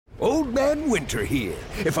Old Man Winter here.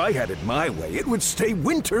 If I had it my way, it would stay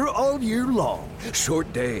winter all year long.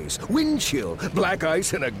 Short days, wind chill, black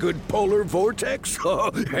ice, and a good polar vortex.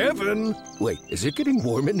 Oh, heaven! Wait, is it getting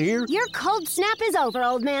warm in here? Your cold snap is over,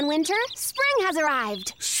 Old Man Winter. Spring has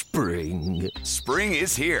arrived. Spring. Spring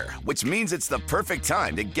is here, which means it's the perfect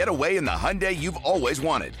time to get away in the Hyundai you've always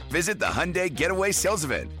wanted. Visit the Hyundai Getaway Sales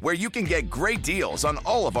Event, where you can get great deals on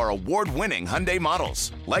all of our award-winning Hyundai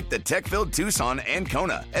models, like the tech-filled Tucson and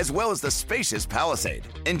Kona, as well as the spacious Palisade.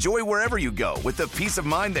 Enjoy wherever you go with the peace of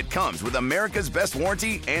mind that comes with America's best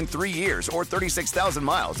warranty and 3 years or 36,000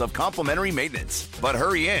 miles of complimentary maintenance. But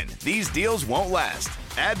hurry in, these deals won't last.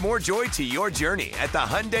 Add more joy to your journey at the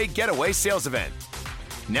Hyundai Getaway Sales Event.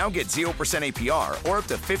 Now get 0% APR or up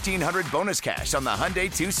to $1,500 bonus cash on the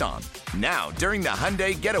Hyundai Tucson. Now, during the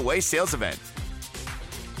Hyundai Getaway Sales Event.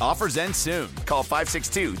 Offers end soon. Call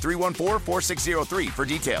 562-314-4603 for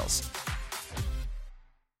details.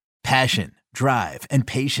 Passion, drive, and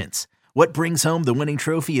patience. What brings home the winning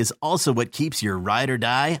trophy is also what keeps your ride or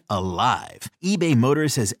die alive. eBay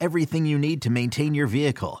Motors has everything you need to maintain your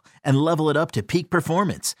vehicle and level it up to peak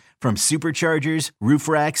performance, from superchargers, roof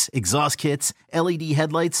racks, exhaust kits, LED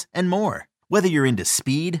headlights, and more. Whether you're into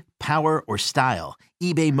speed, power, or style,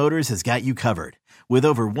 eBay Motors has got you covered. With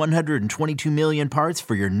over 122 million parts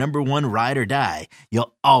for your number one ride or die,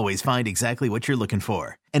 you'll always find exactly what you're looking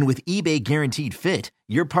for. And with eBay Guaranteed Fit,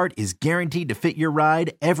 your part is guaranteed to fit your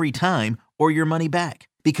ride every time or your money back.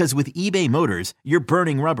 Because with eBay Motors, you're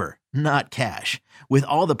burning rubber, not cash. With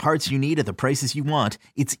all the parts you need at the prices you want,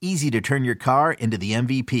 it's easy to turn your car into the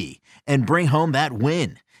MVP and bring home that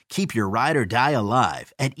win. Keep your ride or die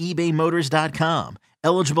alive at ebaymotors.com.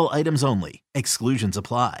 Eligible items only. Exclusions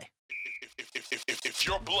apply. If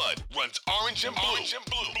your blood runs orange and blue,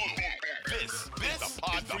 this is the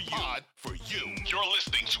pod for you. You're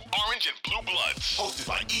listening to Orange and Blue Bloods, hosted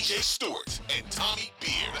by EJ Stewart and Tommy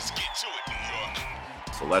Beer. Let's get to it, New York.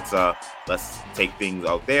 So let's take things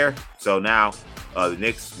out there. So now the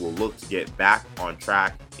Knicks will look to get back on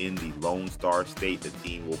track in the Lone Star State. The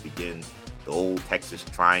team will begin the old Texas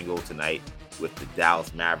Triangle tonight with the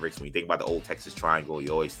Dallas Mavericks. When you think about the old Texas Triangle,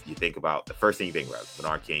 you think about the first thing you think about is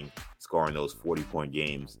Bernard King scoring those 40-point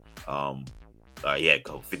games. He had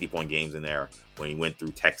 50-point games in there when he went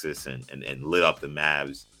through Texas and lit up the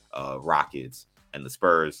Mavs, Rockets, and the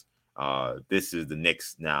Spurs. This is the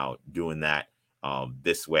Knicks now doing that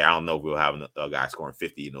this way. I don't know if we'll have a guy scoring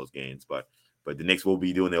 50 in those games, but the Knicks will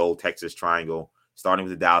be doing the old Texas Triangle, starting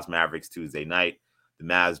with the Dallas Mavericks Tuesday night. The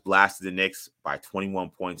Mavs blasted the Knicks by 21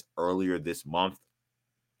 points earlier this month.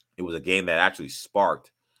 It was a game that actually sparked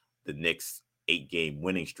the Knicks' 8-game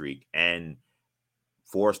winning streak and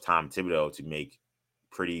forced Tom Thibodeau to make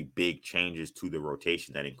pretty big changes to the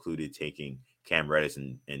rotation that included taking Cam Reddish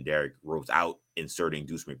and Derrick Rose out, inserting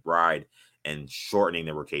Deuce McBride, and shortening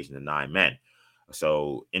the rotation to 9 men.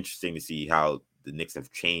 So interesting to see how the Knicks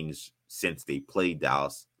have changed since they played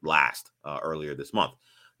Dallas last earlier this month.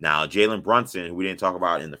 Now, Jalen Brunson, who we didn't talk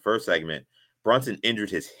about in the first segment, Brunson injured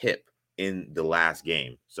his hip in the last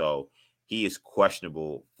game. So he is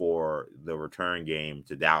questionable for the return game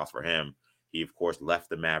to Dallas for him. He, of course, left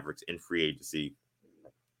the Mavericks in free agency.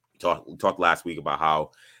 We talked last week about how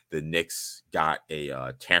the Knicks got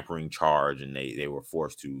a tampering charge and they were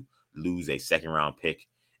forced to lose a second-round pick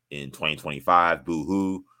in 2025.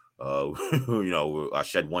 Boo-hoo. I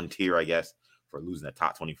shed one tear, I guess, for losing a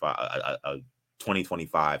top 25, a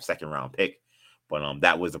 2025 second-round pick. But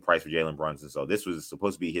that was the price for Jalen Brunson. So this was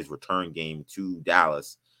supposed to be his return game to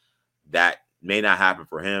Dallas. That may not happen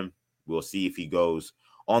for him. We'll see if he goes.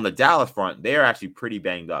 On the Dallas front, they're actually pretty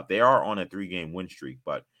banged up. They are on a 3-game win streak,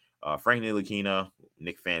 but Frank Ntilikina,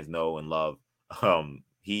 Knicks fans know and love,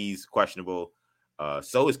 he's questionable.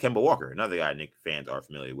 So is Kemba Walker, another guy Knicks fans are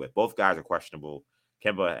familiar with. Both guys are questionable.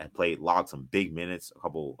 Kemba had logged some big minutes a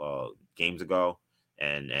couple games ago,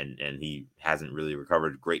 and he hasn't really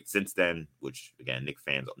recovered great since then, which, again, Knicks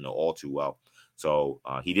fans know all too well. So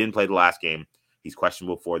he didn't play the last game. He's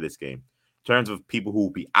questionable for this game. In terms of people who will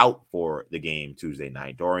be out for the game Tuesday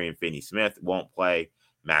night, Dorian Finney-Smith won't play.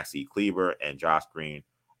 Maxi Kleber and Josh Green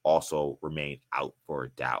also remain out for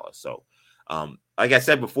Dallas. So, like I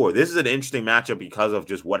said before, this is an interesting matchup because of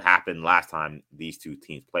just what happened last time these two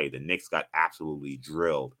teams played. The Knicks got absolutely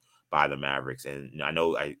drilled by the Mavericks. And I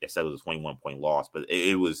know I said it was a 21-point loss, but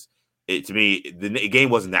to me, the game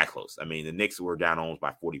wasn't that close. I mean, the Knicks were down almost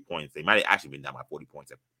by 40 points. They might have actually been down by 40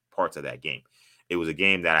 points at parts of that game. It was a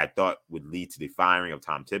game that I thought would lead to the firing of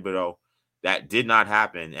Tom Thibodeau. That did not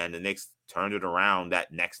happen, and the Knicks turned it around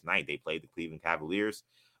that next night. They played the Cleveland Cavaliers.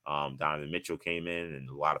 Donovan Mitchell came in, and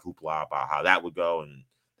a lot of hoopla about how that would go, and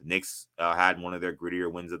the Knicks had one of their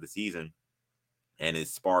grittier wins of the season, and it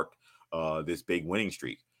sparked this big winning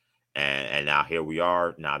streak. And now here we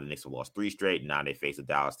are. Now the Knicks have lost 3 straight. Now they face a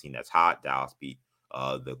Dallas team that's hot. Dallas beat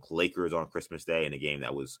the Lakers on Christmas Day in a game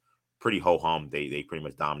that was pretty ho-hum. They pretty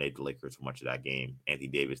much dominated the Lakers for much of that game. Anthony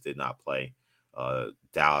Davis did not play.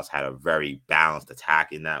 Dallas had a very balanced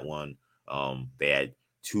attack in that one. They had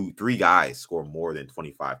 3 guys score more than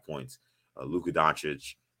 25 points. Luka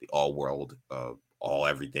Doncic, the all-world,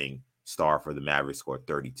 all-everything star for the Mavericks, scored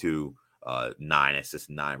 32, 9 assists,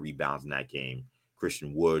 9 rebounds in that game.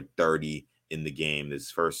 Christian Wood, 30 in the game.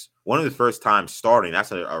 One of his first times starting.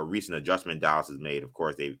 That's a recent adjustment Dallas has made. Of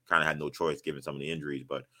course, they kind of had no choice given some of the injuries,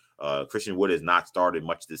 but Christian Wood has not started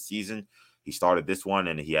much this season. He started this one,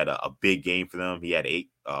 and he had a big game for them. He had 8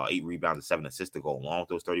 rebounds and 7 assists to go along with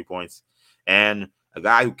those 30 points. And a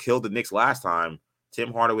guy who killed the Knicks last time,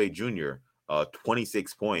 Tim Hardaway Jr.,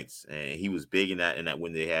 26 points, and he was big in that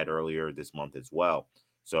win they had earlier this month as well.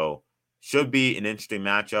 So should be an interesting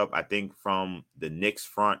matchup. I think from the Knicks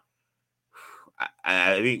front,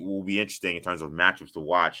 I think will be interesting in terms of matchups to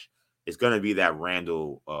watch. It's going to be that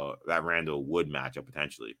Randall Wood matchup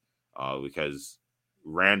potentially, because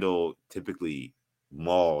Randall typically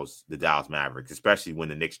mauls the Dallas Mavericks, especially when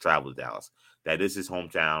the Knicks travel to Dallas. That is his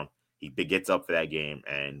hometown. He gets up for that game,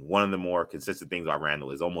 and one of the more consistent things about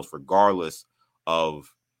Randall is almost regardless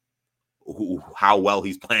of how well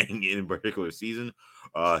he's playing in a particular season,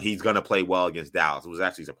 he's going to play well against Dallas. It was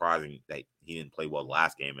actually surprising that he didn't play well the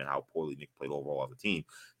last game and how poorly Knicks played overall as a team.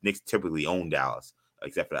 Knicks typically own Dallas,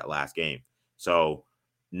 except for that last game. So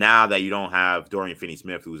now that you don't have Dorian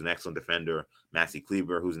Finney-Smith, who's an excellent defender, Maxi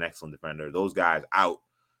Kleber, who's an excellent defender, those guys out,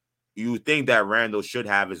 you think that Randall should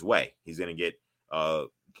have his way. He's going to get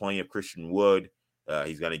plenty of Christian Wood.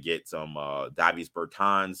 He's going to get some Davis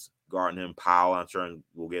Bertans guarding him. Powell, I'm sure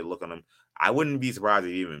we'll get a look on him. I wouldn't be surprised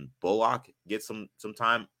if even Bullock gets some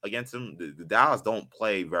time against him. The Dallas don't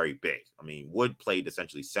play very big. I mean, Wood played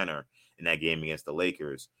essentially center in that game against the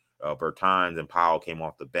Lakers. Bertans and Powell came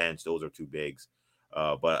off the bench. Those are 2 bigs.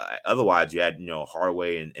 But otherwise, you had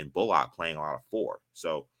Hardaway and Bullock playing a lot of 4.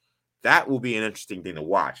 So that will be an interesting thing to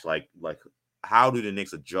watch. Like how do the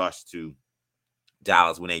Knicks adjust to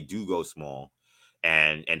Dallas when they do go small,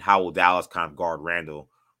 and how will Dallas kind of guard Randall,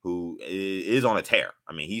 who is on a tear?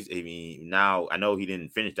 I mean, now I know he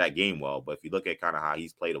didn't finish that game well, but if you look at kind of how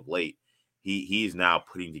he's played of late, he's now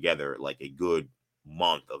putting together like a good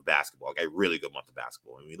month of basketball, like a really good month of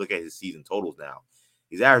basketball. And when you look at his season totals now,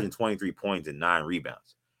 he's averaging 23 points and 9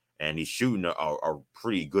 rebounds, and he's shooting a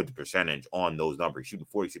pretty good percentage on those numbers. He's shooting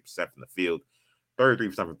 46% from the field,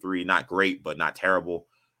 33% from 3, not great, but not terrible.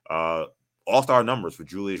 All-star numbers for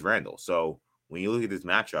Julius Randle. So when you look at this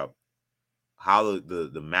matchup, how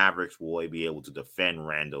the Mavericks will be able to defend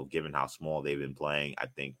Randle, given how small they've been playing, I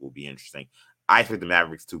think will be interesting. I expect the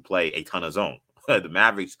Mavericks to play a ton of zone. The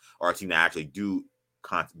Mavericks are a team that actually do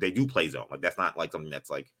play zone. Like that's not like something that's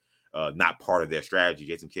like not part of their strategy.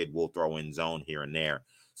 Jason Kidd will throw in zone here and there.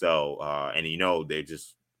 So and they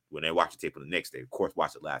just when they watch the tape of the Knicks, they of course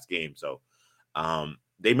watch the last game. So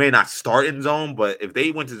they may not start in zone, but if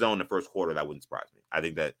they went to zone in the first quarter, that wouldn't surprise me. I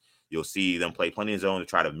think that you'll see them play plenty of zone to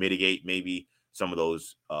try to mitigate maybe some of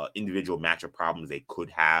those individual matchup problems they could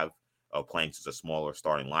have playing such a smaller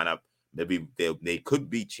starting lineup. Maybe they could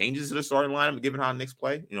be changes to the starting lineup given how the Knicks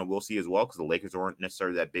play. We'll see as well because the Lakers weren't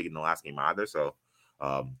necessarily that big in the last game either. So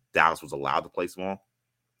Dallas was allowed to play small.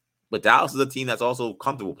 But Dallas is a team that's also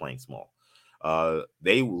comfortable playing small.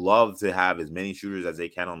 They love to have as many shooters as they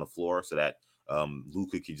can on the floor so that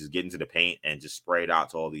Luka could just get into the paint and just spray it out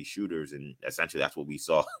to all these shooters. And essentially that's what we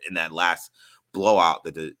saw in that last blowout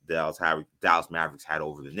that the Dallas Mavericks had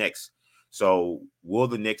over the Knicks. So will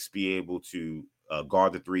the Knicks be able to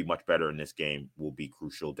guard the 3 much better in this game will be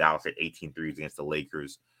crucial. Dallas had 18 threes against the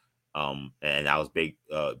Lakers. And that was big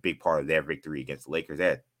part of their victory against the Lakers.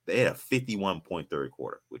 They had a 51-point third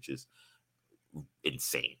quarter, which is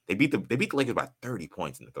insane. They beat the Lakers by 30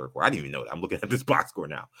 points in the third quarter. I didn't even know that. I'm looking at this box score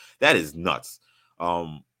now. That is nuts.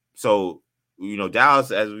 So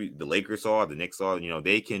Dallas, as the Lakers saw, the Knicks saw,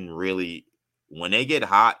 they can really, when they get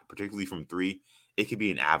hot, particularly from 3, it could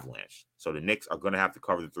be an avalanche. So the Knicks are going to have to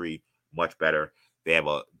cover the 3 much better. They have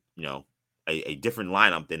a different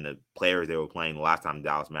lineup than the players they were playing the last time the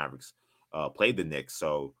Dallas Mavericks played the Knicks.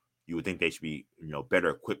 So you would think they should be better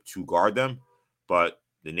equipped to guard them, but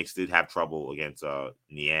the Knicks did have trouble against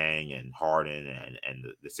Niang and Harden and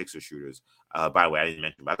the Sixers shooters. By the way, I didn't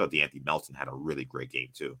mention, but I thought DeAnthony Melton had a really great game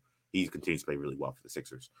too. He continues to play really well for the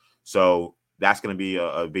Sixers. So that's going to be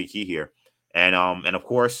a big key here. And of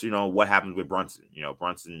course, what happens with Brunson?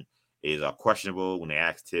 Brunson is questionable. When they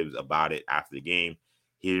asked Tibbs about it after the game,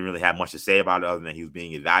 he didn't really have much to say about it other than he was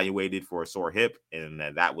being evaluated for a sore hip, and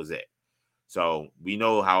that was it. So we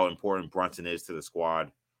know how important Brunson is to the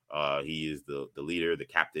squad. He is the leader, the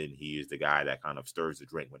captain. He is the guy that kind of stirs the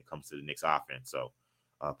drink when it comes to the Knicks offense. So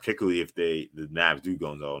particularly if the Mavs do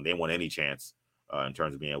go zone, they want any chance in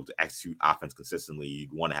terms of being able to execute offense consistently. You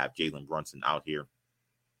want to have Jalen Brunson out here.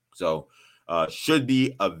 So should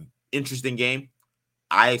be an interesting game.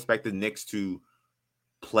 I expect the Knicks to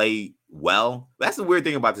play well. That's the weird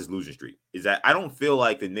thing about this losing streak is that I don't feel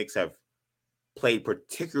like the Knicks have played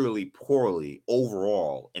particularly poorly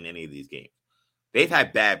overall in any of these games. They've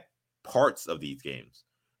had bad parts of these games,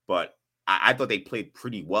 but I thought they played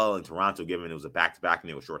pretty well in Toronto, given it was a back-to-back and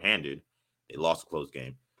they were shorthanded. They lost a close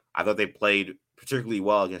game. I thought they played particularly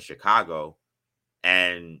well against Chicago,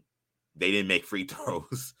 and they didn't make free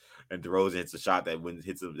throws. And DeRozan hits a shot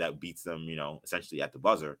that beats them, essentially at the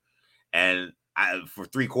buzzer. And for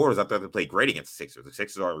 3 quarters, I thought they played great against the Sixers. The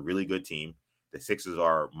Sixers are a really good team. The Sixers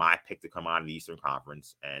are my pick to come out of the Eastern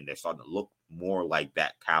Conference, and they're starting to look more like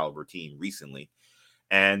that caliber team recently.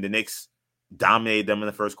 And the Knicks dominated them in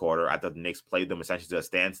the first quarter. I thought the Knicks played them essentially to a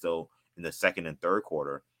standstill in the second and third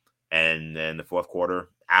quarter. And then the fourth quarter,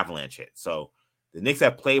 avalanche hit. So the Knicks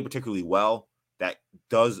have played particularly well. That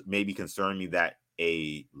does maybe concern me that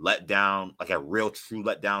a letdown, like a real true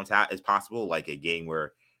letdown is possible, like a game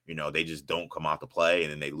where, they just don't come out to play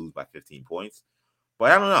and then they lose by 15 points.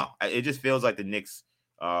 But I don't know. It just feels like the Knicks,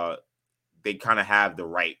 they kind of have the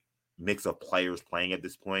right mix of players playing at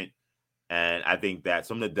this point. And I think that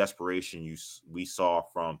some of the desperation we saw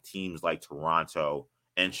from teams like Toronto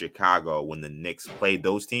and Chicago when the Knicks played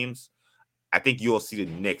those teams, I think you'll see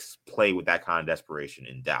the Knicks play with that kind of desperation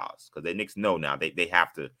in Dallas, because the Knicks know now they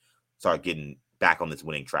have to start getting back on this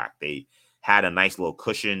winning track. They had a nice little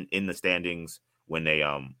cushion in the standings when they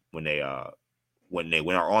are on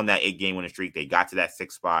that 8-game winning streak. They got to that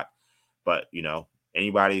 6th spot, but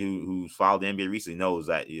anybody who's followed the NBA recently knows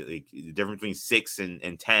that the difference between 6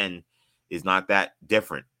 and 10 is not that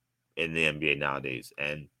different in the NBA nowadays.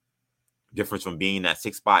 And difference from being in that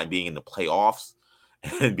 6th spot and being in the playoffs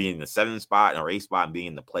and being in the 7th spot or 8th spot and being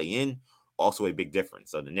in the play-in, also a big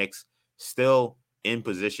difference. So the Knicks still in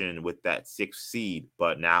position with that 6th seed,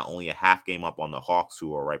 but now only a half game up on the Hawks,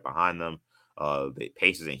 who are right behind them. The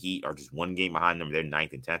Pacers and Heat are just 1 game behind them. They're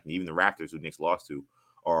 9th and 10th. And even the Raptors, who Knicks lost to,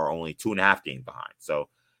 are only 2.5 games behind. So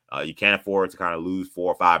you can't afford to kind of lose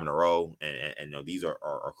 4 or 5 in a row. And these are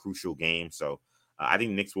crucial games. So I think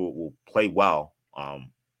the Knicks will play well.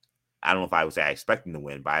 I don't know if I would say I expect them to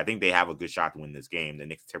win, but I think they have a good shot to win this game. The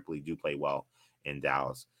Knicks typically do play well in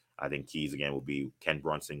Dallas. I think keys again will be, can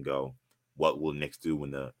Brunson go? What will Knicks do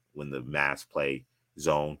when the Mavs play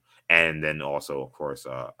zone? And then also, of course,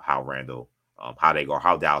 how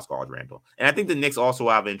Dallas guards Randall. And I think the Knicks also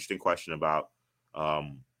have an interesting question about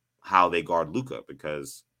how they guard Luka,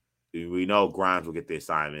 because we know Grimes will get the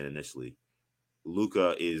assignment initially.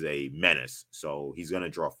 Luka is a menace, so he's going to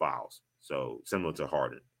draw fouls. So similar to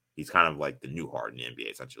Harden. He's kind of like the new Harden in the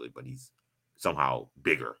NBA, essentially, but he's somehow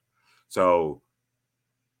bigger. So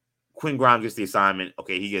Quinn Grimes gets the assignment.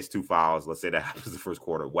 Okay, he gets 2 fouls. Let's say that happens the first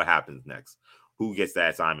quarter. What happens next? Who gets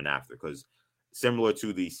that assignment after? Because similar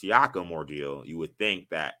to the Siakam ordeal, you would think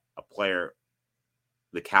that a player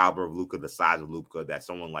the caliber of Luka, the size of Luka, that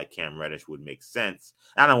someone like Cam Reddish would make sense.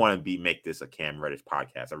 I don't want to make this a Cam Reddish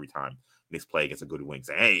podcast every time Knicks play against a good wing,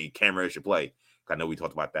 saying, hey, Cam Reddish should play. I know we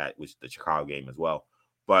talked about that with the Chicago game as well.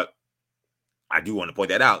 But I do want to point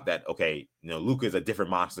that out, that, okay, Luka is a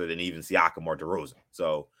different monster than even Siakam or DeRozan.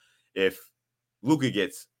 So if Luka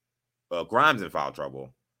gets Grimes in foul trouble,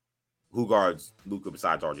 who guards Luka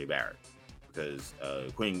besides RJ Barrett? Because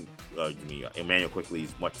Emmanuel Quickley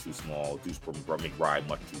is much too small. Deuce McBride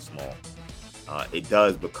much too small. It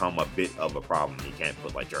does become a bit of a problem. You can't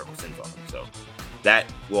put like Jericho Sims on him. So that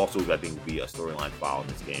will also, I think, be a storyline foul in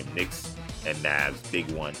this game. Knicks and Mavs,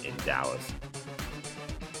 big one in Dallas.